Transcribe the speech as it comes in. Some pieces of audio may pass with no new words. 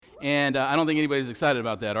And I don't think anybody's excited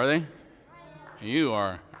about that, are they? You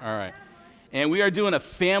are. All right. And we are doing a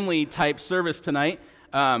family-type service tonight.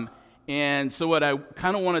 And so what I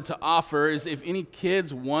kind of wanted to offer is if any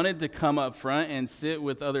kids wanted to come up front and sit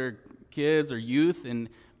with other kids or youth and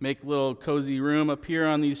make a little cozy room up here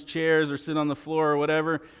on these chairs or sit on the floor or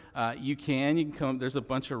whatever, you can. You can come. There's a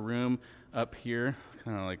bunch of room up here,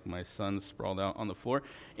 kind of like my son sprawled out on the floor.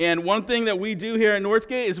 And one thing that we do here at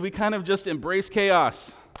Northgate is we kind of just embrace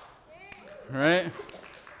chaos, right?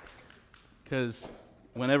 Because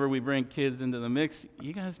whenever we bring kids into the mix,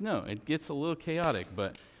 you guys know, it gets a little chaotic,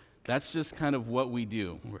 but that's just kind of what we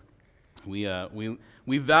do.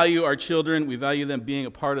 We value our children. We value them being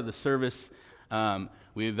a part of the service.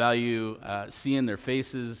 We value seeing their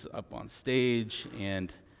faces up on stage.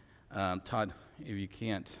 And Todd, if you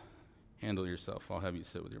can't handle yourself, I'll have you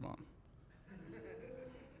sit with your mom.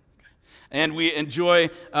 And we enjoy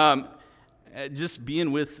just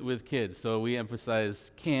being with kids. So we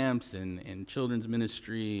emphasize camps and children's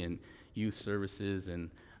ministry and youth services,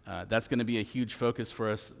 and that's going to be a huge focus for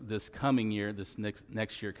us this coming year. This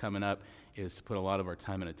next year coming up is to put a lot of our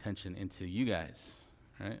time and attention into you guys,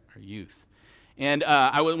 right, our youth. And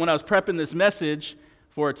when I was prepping this message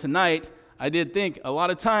for tonight, I did think a lot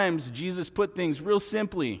of times Jesus put things real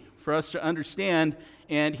simply for us to understand,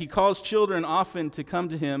 and he calls children often to come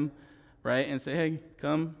to him, right, and say, hey,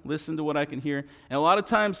 come, listen to what I can hear. And a lot of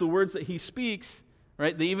times the words that he speaks,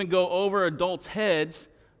 right, they even go over adults' heads,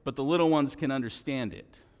 but the little ones can understand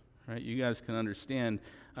it, right? You guys can understand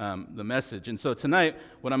the message. And so tonight,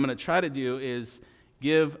 what I'm going to try to do is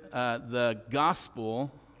give the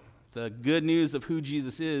gospel, the good news of who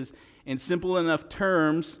Jesus is, in simple enough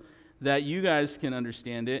terms that you guys can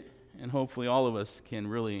understand it, and hopefully all of us can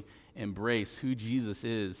really embrace who Jesus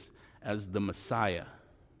is as the Messiah.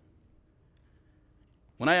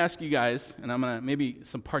 When I ask you guys, and I'm going to maybe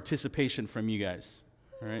some participation from you guys,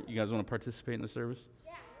 all right? You guys want to participate in the service?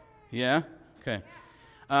 Yeah? Okay.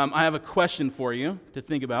 I have a question for you to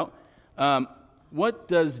think about. What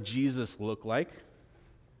does Jesus look like?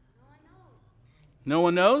 No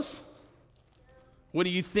one knows? What do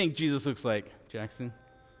you think Jesus looks like, Jackson? A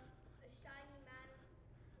shiny man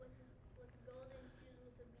with golden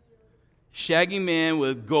shoes with a beard. Shaggy man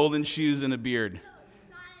with golden shoes and a beard. No,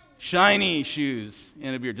 Shiny shoes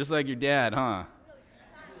and a beard, just like your dad, huh?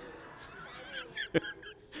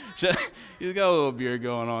 He's got a little beard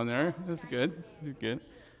going on there. That's good. That's good.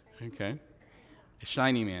 Okay. A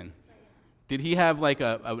shiny man. Did he have like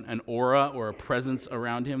an aura or a presence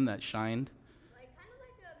around him that shined? Like kind of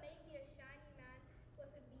like maybe a shiny man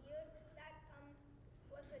with a beard that's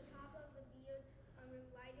with the top of the beard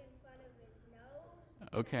right in front of his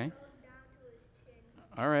nose. Okay. And goes down to his chin.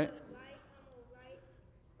 All right. Right below his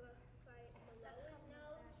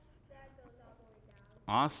nose, that goes all the way down.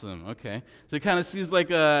 Awesome. Okay. So it kind of seems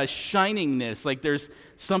like a shiningness, like there's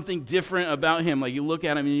something different about him. Like you look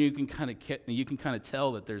at him and you can kind of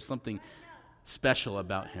tell that there's something special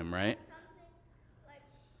about him, right? He wears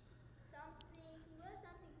something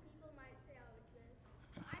people might say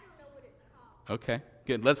outlandish. I don't know what it's called. Okay.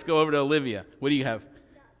 Good. Let's go over to Olivia. What do you have?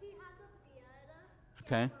 He has a beard.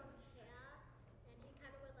 Okay. And he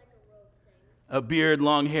kind of wears like a robe thing. A beard,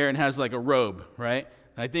 long hair, and has like a robe, right?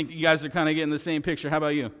 I think you guys are kind of getting the same picture. How about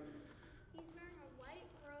you? He's wearing a white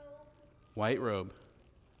robe, White robe.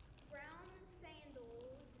 brown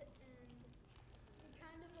sandals, and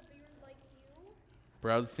kind of a beard like you.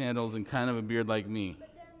 Brown sandals and kind of a beard like me.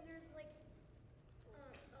 But then there's like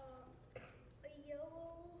a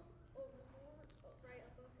yellow award right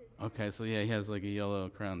above his head. Okay, so yeah, he has like a yellow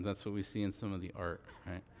crown. That's what we see in some of the art,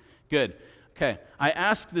 right? Good. Okay, I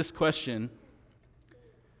asked this question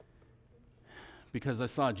because I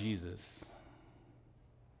saw Jesus.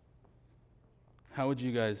 How would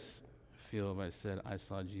you guys feel if I said I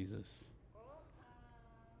saw Jesus?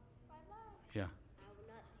 Yeah.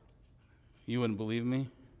 You wouldn't believe me?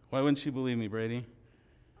 Why wouldn't you believe me, Brady?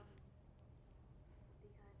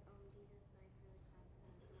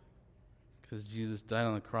 Because Jesus died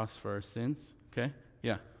on the cross for our sins. Okay?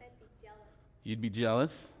 Yeah. I'd be jealous. You'd be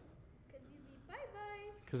jealous? Because you'd be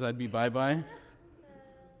bye-bye. Because I'd be bye-bye? Because,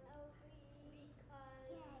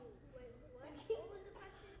 wait, what was the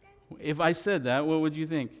question again? If I said that, what would you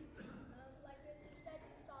think? Like if you said you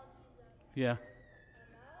saw Jesus. Yeah.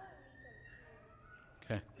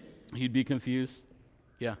 No, Okay. You'd be confused?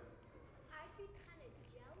 Yeah. I'd be kind of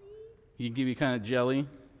jelly. You'd be kind of jelly? And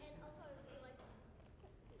also I'd be like,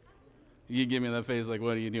 You'd give me that face like,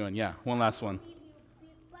 what are you doing? Yeah. One last one. believe you,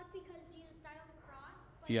 but because Jesus died on the cross,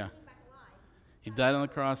 Yeah. he came back alive. He died on the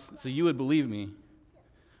cross, so you would believe me.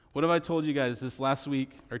 What if I told you guys this last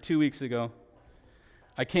week or 2 weeks ago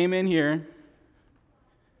I came in here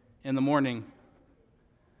in the morning.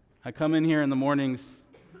 I come in here in the mornings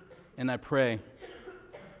and I pray.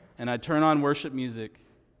 And I turn on worship music.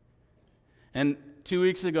 And 2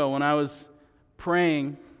 weeks ago when I was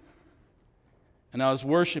praying and I was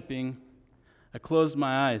worshiping, I closed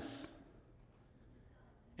my eyes.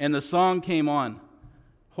 And the song came on.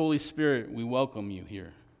 Holy Spirit, we welcome you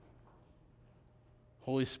here.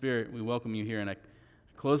 Holy Spirit, we welcome you here. And I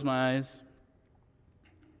closed my eyes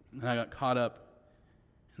and I got caught up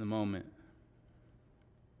in the moment.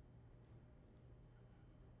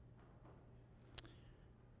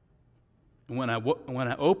 And when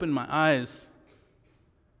I open my eyes,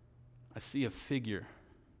 I see a figure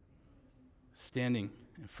standing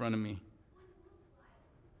in front of me.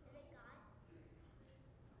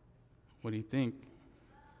 What do you think?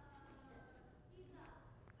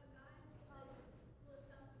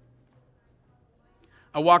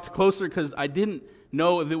 I walked closer because I didn't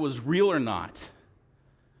know if it was real or not,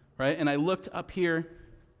 right? And I looked up here,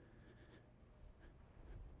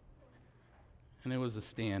 and it was a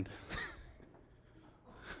stand.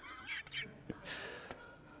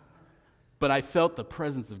 But I felt the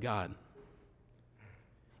presence of God.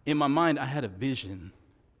 In my mind, I had a vision.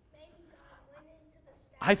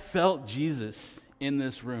 I felt Jesus in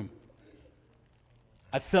this room.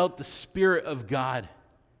 I felt the Spirit of God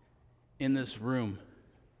in this room.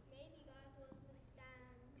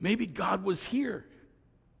 Maybe God was here.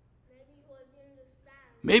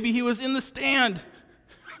 Maybe he was in the stand.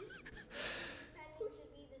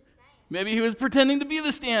 Maybe he was pretending to be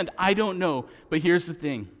the stand. I don't know. But here's the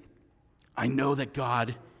thing. I know that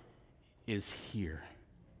God is here.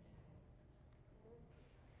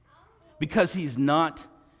 Because he's not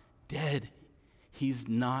dead. He's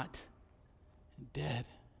not dead.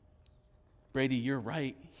 Brady, you're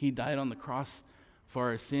right. He died on the cross for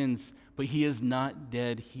our sins, but he is not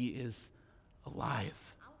dead. He is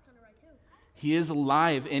alive. He is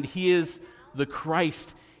alive, and he is the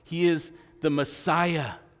Christ. He is the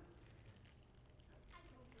Messiah.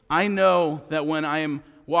 I know that when I am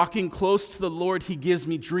walking close to the Lord, he gives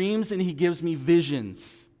me dreams and he gives me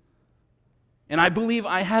visions. And I believe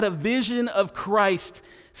I had a vision of Christ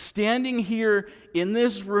standing here in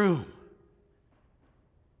this room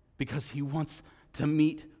because he wants to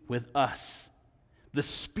meet with us. The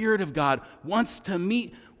Spirit of God wants to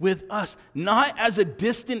meet with us, not as a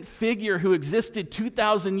distant figure who existed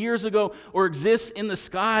 2,000 years ago or exists in the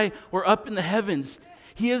sky or up in the heavens.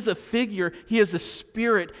 He is a figure, he is a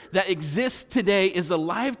spirit that exists today, is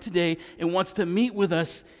alive today, and wants to meet with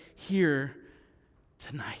us here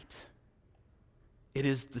tonight. It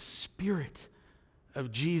is the Spirit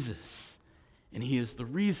of Jesus, and he is the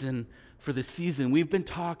reason for the season. We've been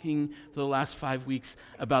talking for the last 5 weeks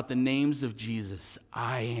about the names of Jesus.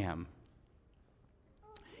 I am.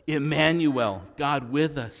 Emmanuel, God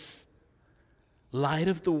with us. Light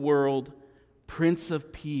of the world, Prince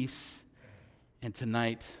of Peace, and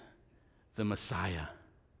tonight, the Messiah.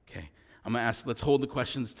 Okay, I'm going to ask, let's hold the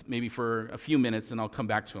questions maybe for a few minutes and I'll come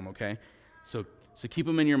back to them, okay? So keep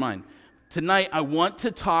them in your mind. Tonight, I want to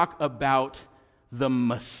talk about the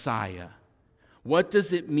Messiah. What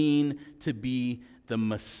does it mean to be the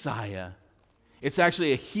Messiah? It's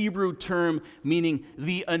actually a Hebrew term meaning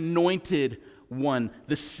the anointed one,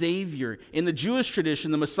 the Savior. In the Jewish tradition,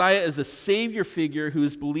 the Messiah is a Savior figure who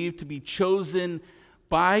is believed to be chosen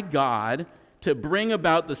by God to bring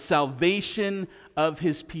about the salvation of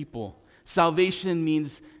his people. Salvation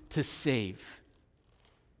means to save.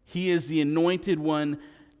 He is the anointed one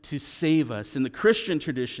to save us. In the Christian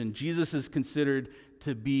tradition, Jesus is considered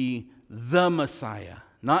to be the Messiah.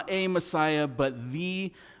 Not a Messiah, but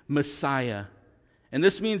the Messiah. And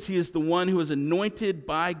this means he is the one who is anointed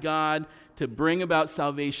by God to bring about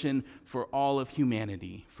salvation for all of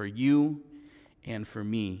humanity, for you and for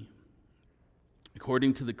me.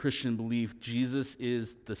 According to the Christian belief, Jesus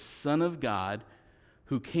is the Son of God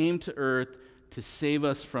who came to earth to save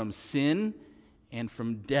us from sin and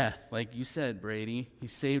from death. Like you said, Brady, he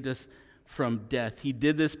saved us from death. He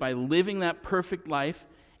did this by living that perfect life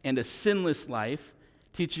and a sinless life,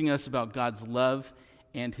 teaching us about God's love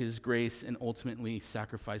and his grace, and ultimately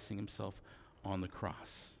sacrificing himself on the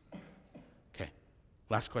cross. Okay,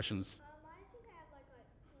 last questions. I think I have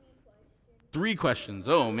like 3 questions. 3 questions.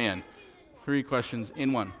 Oh, man. 3 questions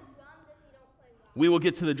in one. Drums if you don't play well. We will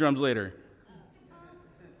get to the drums later.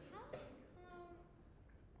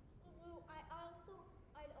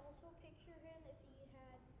 I'd also picture him if he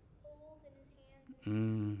had holes in his hands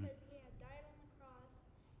because he had died on the cross.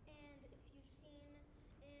 And if you've seen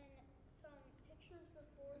in some pictures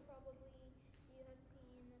before, probably you have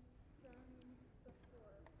seen them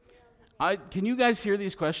before. Can you guys hear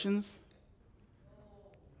these questions?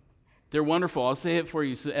 They're wonderful. I'll say it for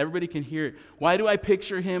you so everybody can hear it. Why do I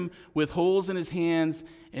picture him with holes in his hands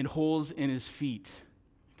and holes in his feet?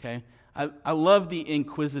 Okay? I love the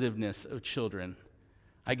inquisitiveness of children.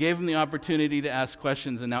 I gave them the opportunity to ask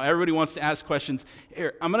questions, and now everybody wants to ask questions.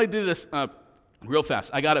 Here, I'm going to do this real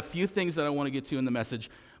fast. I got a few things that I want to get to in the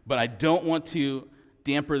message, but I don't want to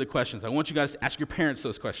damper the questions. I want you guys to ask your parents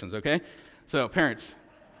those questions, okay? So, parents,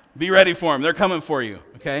 be ready for them. They're coming for you,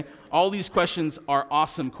 okay? All these questions are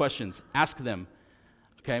awesome questions. Ask them,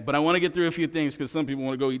 okay? But I want to get through a few things because some people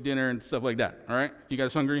want to go eat dinner and stuff like that, all right? You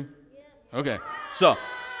guys hungry? Yes. Okay. So,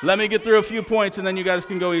 let me get through a few points and then you guys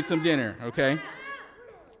can go eat some dinner, okay?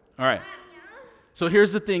 All right. So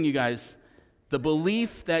here's the thing, you guys. The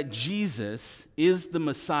belief that Jesus is the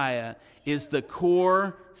Messiah is the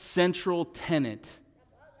core central tenet,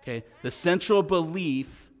 okay? The central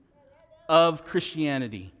belief of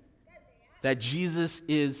Christianity, that Jesus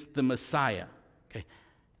is the Messiah, okay?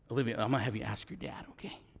 Olivia, I'm going to have you ask your dad,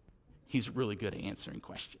 okay? He's really good at answering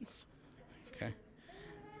questions, okay?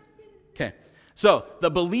 Okay, so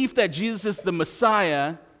the belief that Jesus is the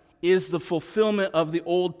Messiah is the fulfillment of the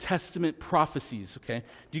Old Testament prophecies, okay?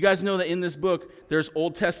 Do you guys know that in this book, there's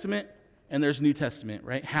Old Testament and there's New Testament,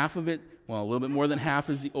 right? Half of it, well, a little bit more than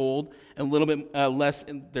half is the Old, and a little bit less,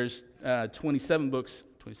 there's 27 books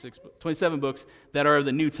that are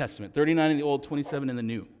the New Testament. 39 in the Old, 27 in the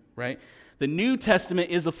New, right? The New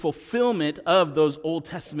Testament is a fulfillment of those Old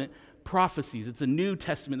Testament prophecies. It's a New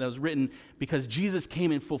Testament that was written because Jesus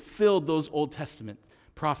came and fulfilled those Old Testament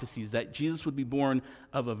prophecies, that Jesus would be born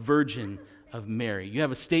of a virgin of Mary. You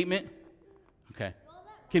have a statement? Okay.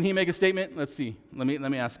 Can he make a statement? Let's see. Let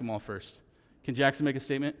me ask them all first. Can Jackson make a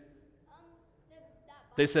statement?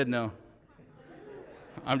 They said no.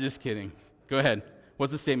 I'm just kidding. Go ahead.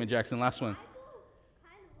 What's the statement, Jackson? Last one.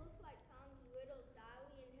 Kind of looks like Tom Riddle's diary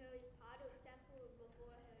in Harry Potter, except for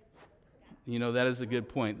before Harry Potter. You know, that is a good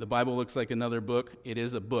point. The Bible looks like another book. It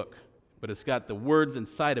is a book, but it's got the words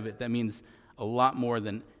inside of it. That means a lot more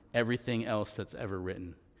than everything else that's ever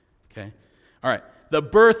written. Okay? All right. The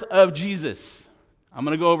birth of Jesus. I'm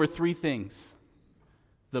going to go over three things: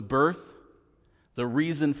 the birth, the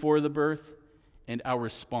reason for the birth, and our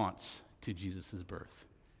response to Jesus' birth.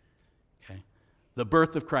 Okay? The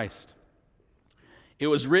birth of Christ. It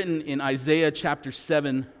was written in Isaiah chapter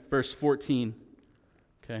 7, verse 14.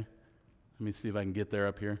 Okay? Let me see if I can get there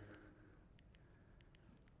up here.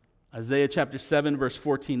 Isaiah chapter 7, verse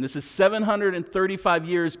 14. This is 735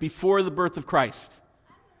 years before the birth of Christ.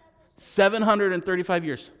 735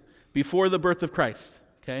 years before the birth of Christ.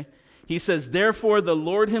 Okay? He says, "Therefore the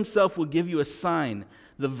Lord himself will give you a sign.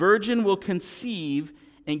 The virgin will conceive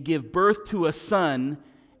and give birth to a son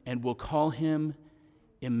and will call him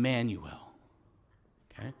Emmanuel."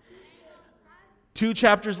 Okay? 2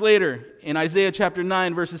 chapters later, in Isaiah chapter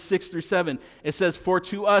 9, verses 6 through 7, it says, "For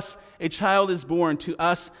to us a child is born, to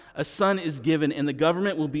us a son is given, and the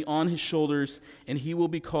government will be on his shoulders, and he will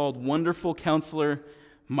be called Wonderful Counselor,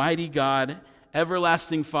 Mighty God,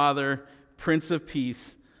 Everlasting Father, Prince of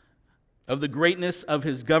Peace. Of the greatness of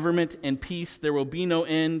his government and peace there will be no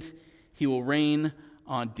end. He will reign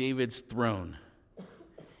on David's throne,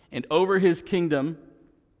 and over his kingdom,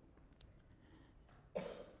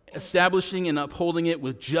 establishing and upholding it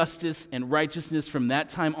with justice and righteousness from that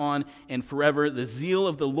time on and forever. The zeal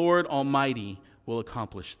of the Lord Almighty will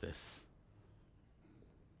accomplish this."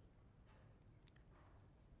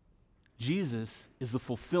 Jesus is the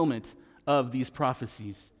fulfillment of these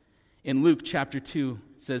prophecies. In Luke chapter 2,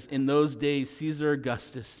 it says, "In those days Caesar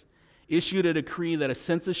Augustus issued a decree that a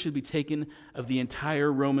census should be taken of the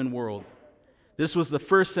entire Roman world. This was the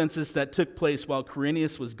first census that took place while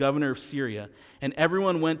Quirinius was governor of Syria, and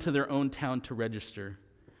everyone went to their own town to register.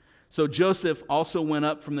 So Joseph also went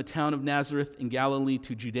up from the town of Nazareth in Galilee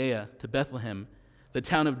to Judea, to Bethlehem, the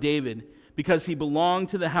town of David, because he belonged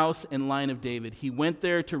to the house and line of David. He went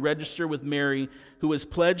there to register with Mary, who was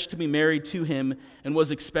pledged to be married to him and was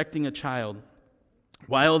expecting a child.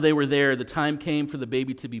 While they were there, the time came for the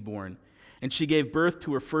baby to be born, and she gave birth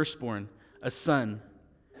to her firstborn, a son.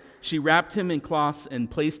 She wrapped him in cloths and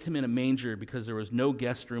placed him in a manger because there was no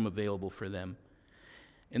guest room available for them.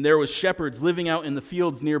 And there was shepherds living out in the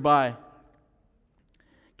fields nearby,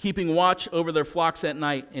 keeping watch over their flocks at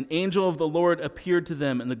night. An angel of the Lord appeared to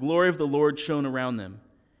them, and the glory of the Lord shone around them,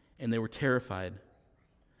 and they were terrified.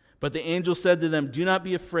 But the angel said to them, 'Do not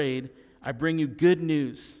be afraid. I bring you good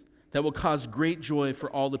news that will cause great joy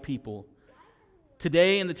for all the people.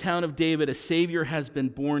 Today in the town of David a Savior has been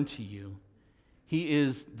born to you. He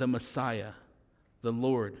is the Messiah, the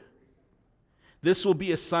Lord. This will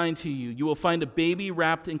be a sign to you. You will find a baby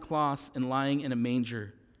wrapped in cloths and lying in a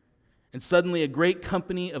manger." And suddenly a great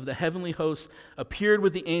company of the heavenly hosts appeared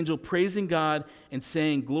with the angel, praising God and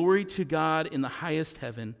saying, "Glory to God in the highest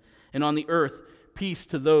heaven, and on the earth peace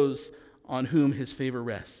to those on whom his favor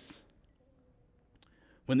rests."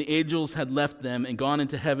 When the angels had left them and gone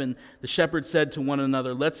into heaven, the shepherds said to one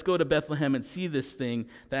another, "Let's go to Bethlehem and see this thing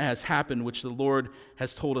that has happened, which the Lord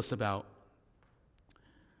has told us about."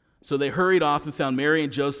 So they hurried off and found Mary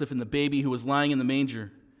and Joseph and the baby who was lying in the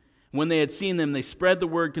manger. When they had seen them, they spread the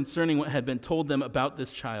word concerning what had been told them about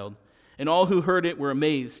this child. And all who heard it were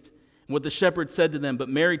amazed at what the shepherds said to them. But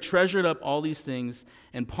Mary treasured up all these things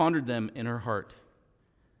and pondered them in her heart.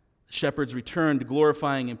 The shepherds returned,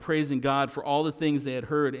 glorifying and praising God for all the things they had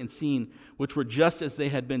heard and seen, which were just as they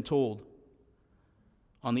had been told.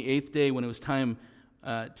 On the 8th day, when it was time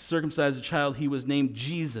to circumcise the child, he was named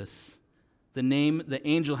Jesus, the name the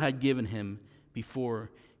angel had given him before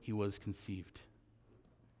he was conceived.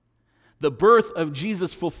 The birth of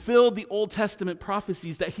Jesus fulfilled the Old Testament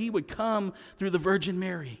prophecies that he would come through the Virgin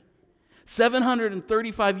Mary.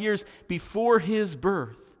 735 years before his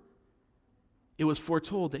birth, it was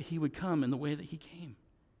foretold that he would come in the way that he came.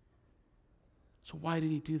 So why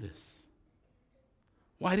did he do this?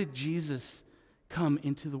 Why did Jesus come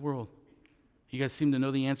into the world? You guys seem to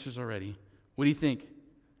know the answers already. What do you think?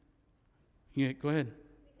 Yeah, go ahead.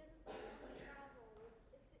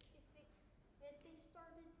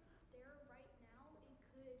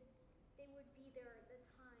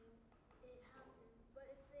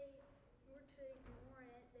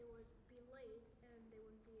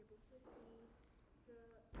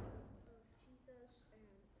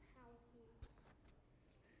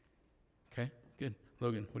 Okay, good.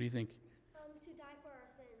 Logan, what do you think? To die for our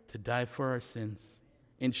sins. To die for our sins.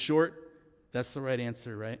 In short, that's the right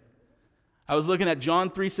answer, right? I was looking at John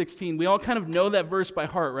 3:16. We all kind of know that verse by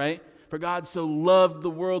heart, right? For God so loved the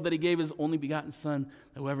world that he gave his only begotten Son,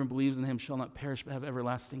 that whoever believes in him shall not perish but have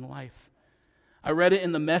everlasting life. I read it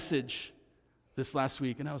in the Message this last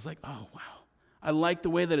week, and I was like, oh, wow. I like the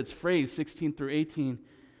way that it's phrased, 16 through 18.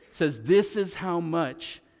 It says, "This is how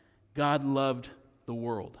much God loved the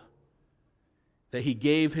world, that he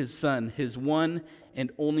gave his Son, his one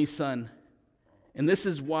and only Son. And this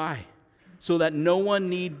is why, so that no one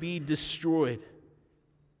need be destroyed.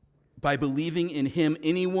 By believing in him,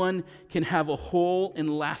 anyone can have a whole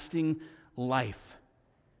and lasting life."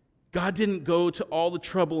 God didn't go to all the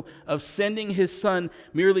trouble of sending his Son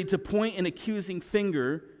merely to point an accusing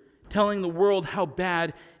finger, telling the world how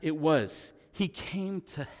bad it was. He came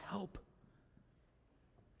to help,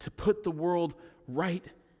 to put the world right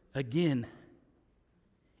again.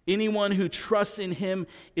 Anyone who trusts in him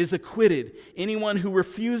is acquitted. Anyone who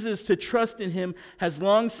refuses to trust in him has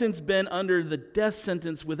long since been under the death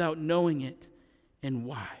sentence without knowing it. And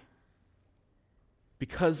why?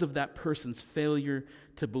 Because of that person's failure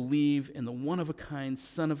to believe in the one-of-a-kind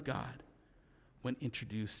Son of God when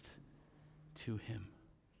introduced to him.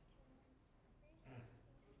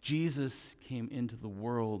 Jesus came into the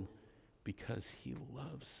world because he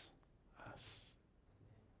loves us.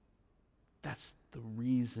 That's the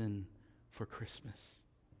reason for Christmas.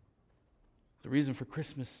 The reason for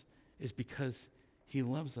Christmas is because he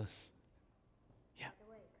loves us. Yeah.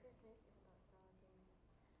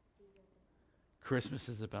 Christmas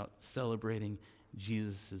is about celebrating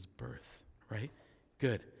Jesus' birth, right?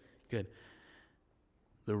 Good, good.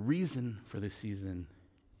 The reason for the season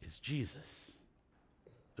is Jesus.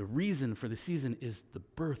 The reason for the season is the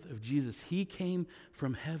birth of Jesus. He came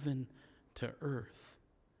from heaven to earth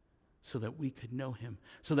so that we could know him.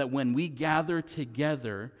 So that when we gather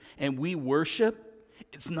together and we worship,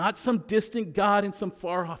 it's not some distant God in some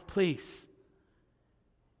far-off place.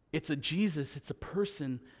 It's a Jesus, it's a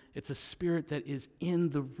person, it's a spirit that is in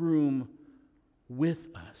the room with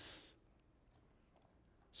us.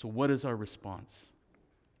 So what is our response?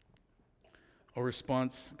 Our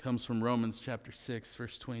response comes from Romans chapter 6,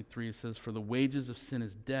 verse 23. It says, "For the wages of sin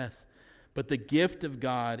is death, but the gift of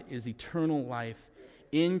God is eternal life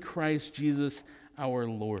in Christ Jesus our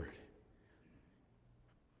Lord."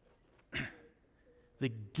 The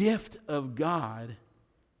gift of God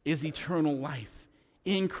is eternal life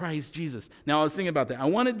in Christ Jesus. Now, I was thinking about that. I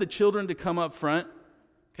wanted the children to come up front,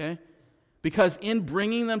 okay? Because in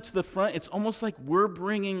bringing them to the front, it's almost like we're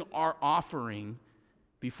bringing our offering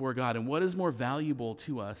before God. And what is more valuable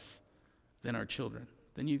to us than our children,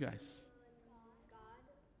 than you guys?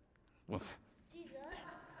 Well,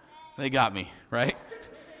 they got me, right?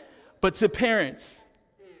 But to parents,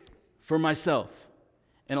 for myself,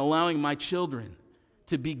 and allowing my children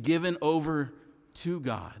to be given over to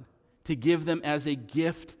God, to give them as a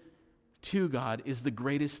gift to God is the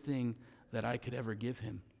greatest thing that I could ever give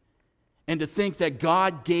him. And to think that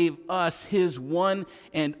God gave us his one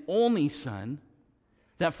and only Son,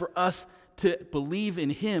 that for us to believe in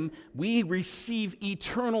him, we receive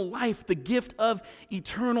eternal life. The gift of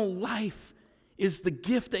eternal life is the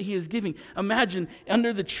gift that he is giving. Imagine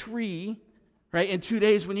under the tree, right, in 2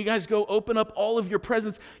 days when you guys go open up all of your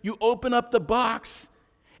presents, you open up the box,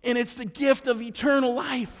 and it's the gift of eternal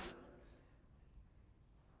life.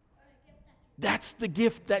 That's the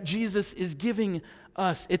gift that Jesus is giving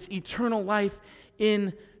us. It's eternal life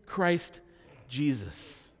in Christ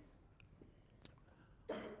Jesus.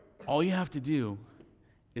 All you have to do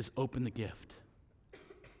is open the gift.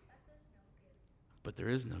 But there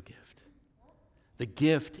is no gift. The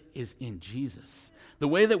gift is in Jesus. The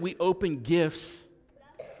way that we open gifts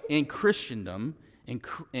in Christendom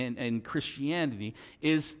and Christianity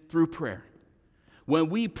is through prayer. When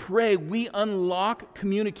we pray, we unlock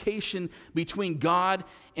communication between God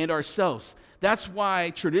and ourselves. That's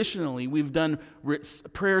why traditionally we've done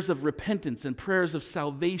prayers of repentance and prayers of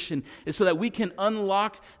salvation, is so that we can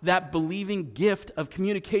unlock that believing gift of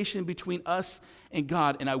communication between us and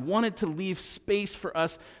God. And I wanted to leave space for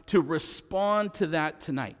us to respond to that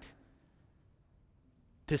tonight.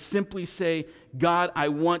 To simply say, God, I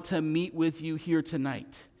want to meet with you here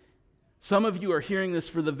tonight. Some of you are hearing this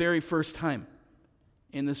for the very first time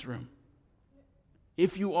in this room.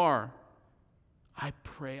 If you are,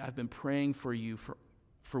 I've been praying for you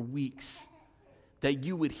for weeks, that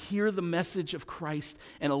you would hear the message of Christ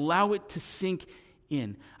and allow it to sink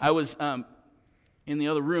in. I was in the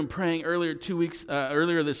other room praying earlier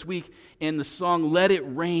this week, and the song Let It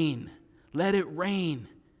Rain,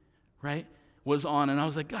 right, was on, and I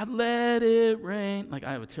was like, God, let it rain. Like,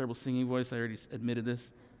 I have a terrible singing voice, I already admitted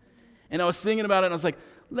this. And I was singing about it, and I was like,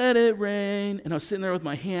 let it rain. And I was sitting there with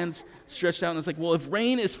my hands stretched out, and I was like, well, if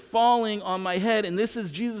rain is falling on my head, and this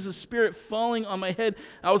is Jesus' Spirit falling on my head,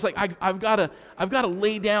 I was like, I've got to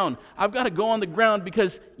lay down. I've got to go on the ground,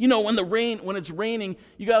 because, you know, when it's raining,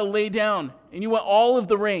 you got to lay down, and you want all of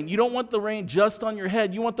the rain. You don't want the rain just on your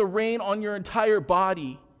head. You want the rain on your entire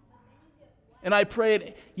body. And I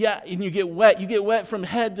prayed, yeah, and you get wet. You get wet from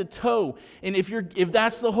head to toe. And if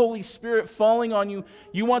that's the Holy Spirit falling on you,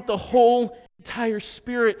 you want the whole entire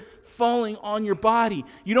Spirit falling on your body.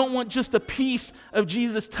 You don't want just a piece of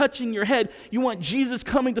Jesus touching your head. You want Jesus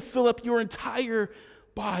coming to fill up your entire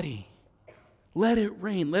body. Let it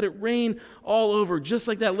rain. Let it rain all over. Just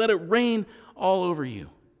like that, let it rain all over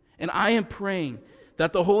you. And I am praying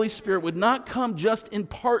that the Holy Spirit would not come just in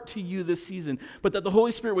part to you this season, but that the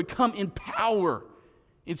Holy Spirit would come in power,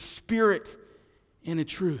 in spirit, and in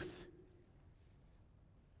truth.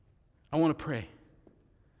 I want to pray.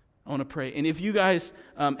 And if you guys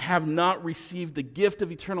have not received the gift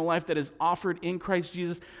of eternal life that is offered in Christ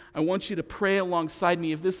Jesus, I want you to pray alongside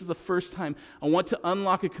me. If this is the first time, I want to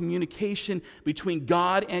unlock a communication between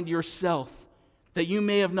God and yourself that you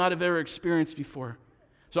may have not ever experienced before.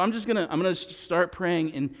 So I'm going to start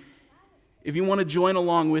praying, and if you want to join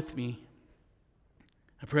along with me,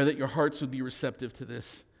 I pray that your hearts would be receptive to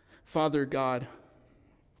this. Father God,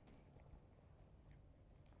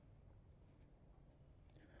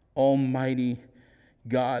 Almighty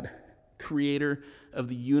God, creator of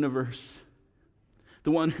the universe,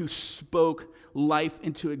 the one who spoke life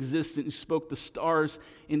into existence, who spoke the stars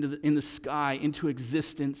in the sky into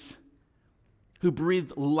existence, who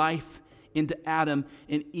breathed life into Adam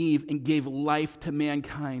and Eve and gave life to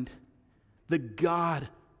mankind. The God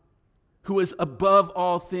who is above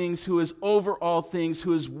all things, who is over all things,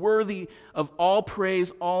 who is worthy of all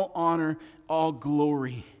praise, all honor, all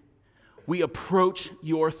glory. We approach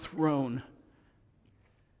your throne.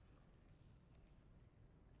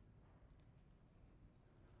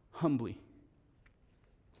 Humbly.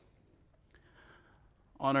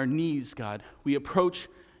 On our knees, God, we approach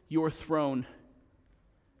your throne.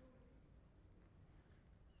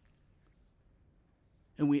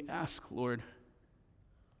 And we ask, Lord,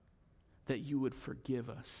 that you would forgive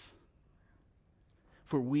us.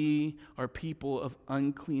 For we are people of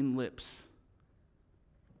unclean lips.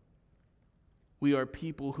 We are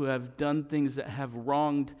people who have done things that have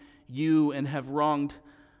wronged you and have wronged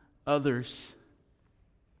others.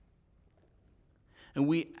 And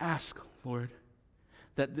we ask, Lord,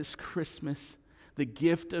 that this Christmas, the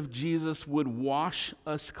gift of Jesus would wash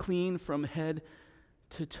us clean from head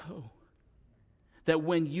to toe. That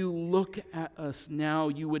when you look at us now,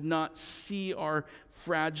 you would not see our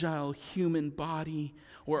fragile human body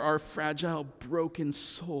or our fragile broken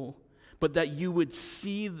soul, but that you would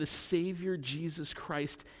see the Savior Jesus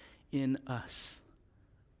Christ in us.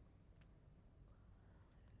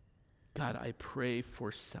 God, I pray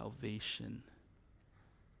for salvation.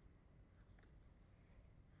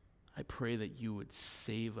 I pray that you would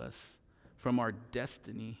save us from our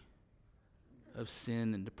destiny of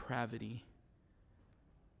sin and depravity.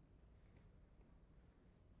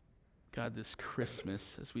 God, this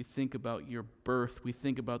Christmas, as we think about your birth, we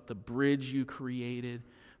think about the bridge you created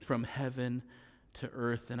from heaven to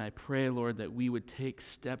earth. And I pray, Lord, that we would take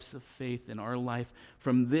steps of faith in our life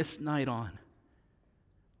from this night on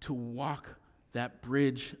to walk that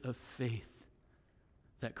bridge of faith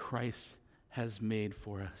that Christ has made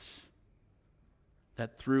for us.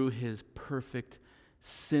 That through his perfect,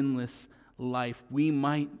 sinless life, we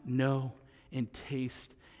might know and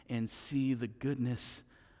taste and see the goodness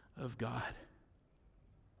of God.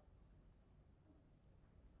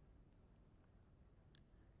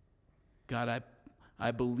 God,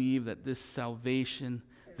 I believe that this salvation,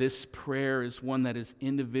 this prayer is one that is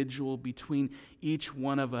individual between each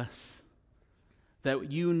one of us.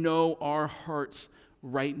 That you know our hearts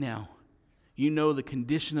right now. You know the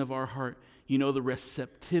condition of our heart. You know the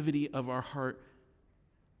receptivity of our heart.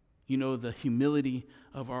 You know the humility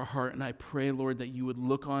of our heart. And I pray, Lord, that you would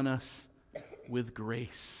look on us with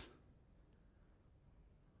grace.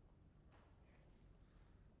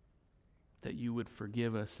 That you would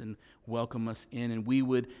forgive us and welcome us in. And we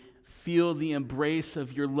would feel the embrace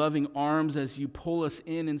of your loving arms as you pull us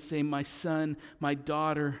in and say, my son, my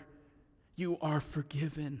daughter, you are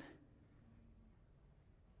forgiven.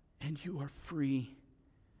 And you are free.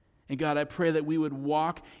 And God, I pray that we would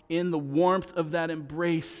walk in the warmth of that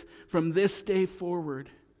embrace from this day forward,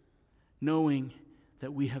 knowing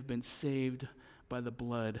that we have been saved by the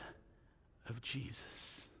blood of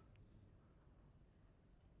Jesus.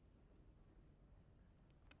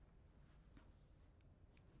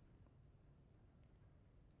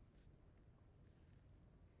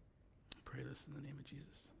 I pray this in the name of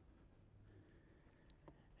Jesus.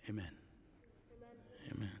 Amen.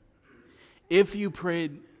 Amen. If you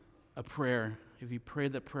prayed a prayer, if you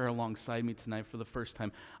prayed that prayer alongside me tonight for the first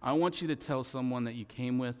time, I want you to tell someone that you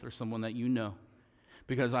came with or someone that you know.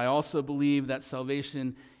 Because I also believe that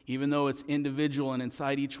salvation, even though it's individual and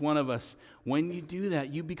inside each one of us, when you do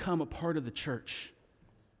that, you become a part of the church.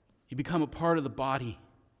 You become a part of the body.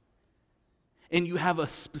 And you have a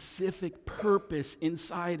specific purpose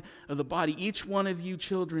inside of the body. Each one of you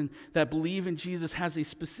children that believe in Jesus has a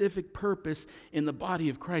specific purpose in the body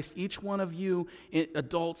of Christ. Each one of you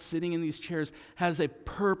adults sitting in these chairs has a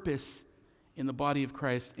purpose in the body of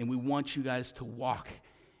Christ, and we want you guys to walk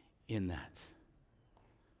in that.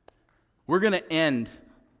 We're going to end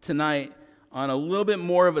tonight on a little bit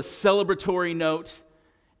more of a celebratory note,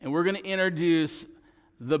 and we're going to introduce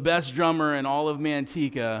the best drummer in all of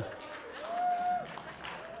Manteca.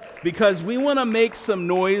 Because we want to make some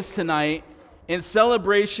noise tonight in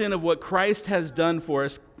celebration of what Christ has done for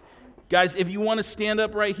us. Guys, if you want to stand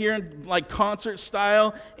up right here and like concert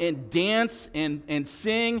style and dance and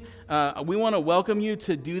sing, we want to welcome you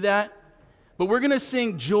to do that. But we're going to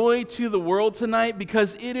sing Joy to the World tonight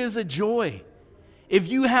because it is a joy. If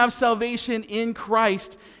you have salvation in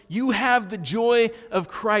Christ, you have the joy of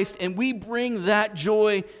Christ, and we bring that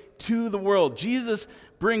joy to the world. Jesus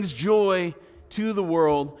brings joy to the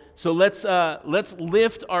world. So let's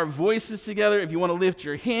lift our voices together. If you want to lift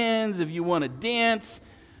your hands, if you want to dance,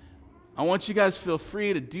 I want you guys to feel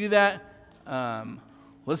free to do that.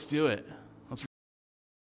 Let's do it.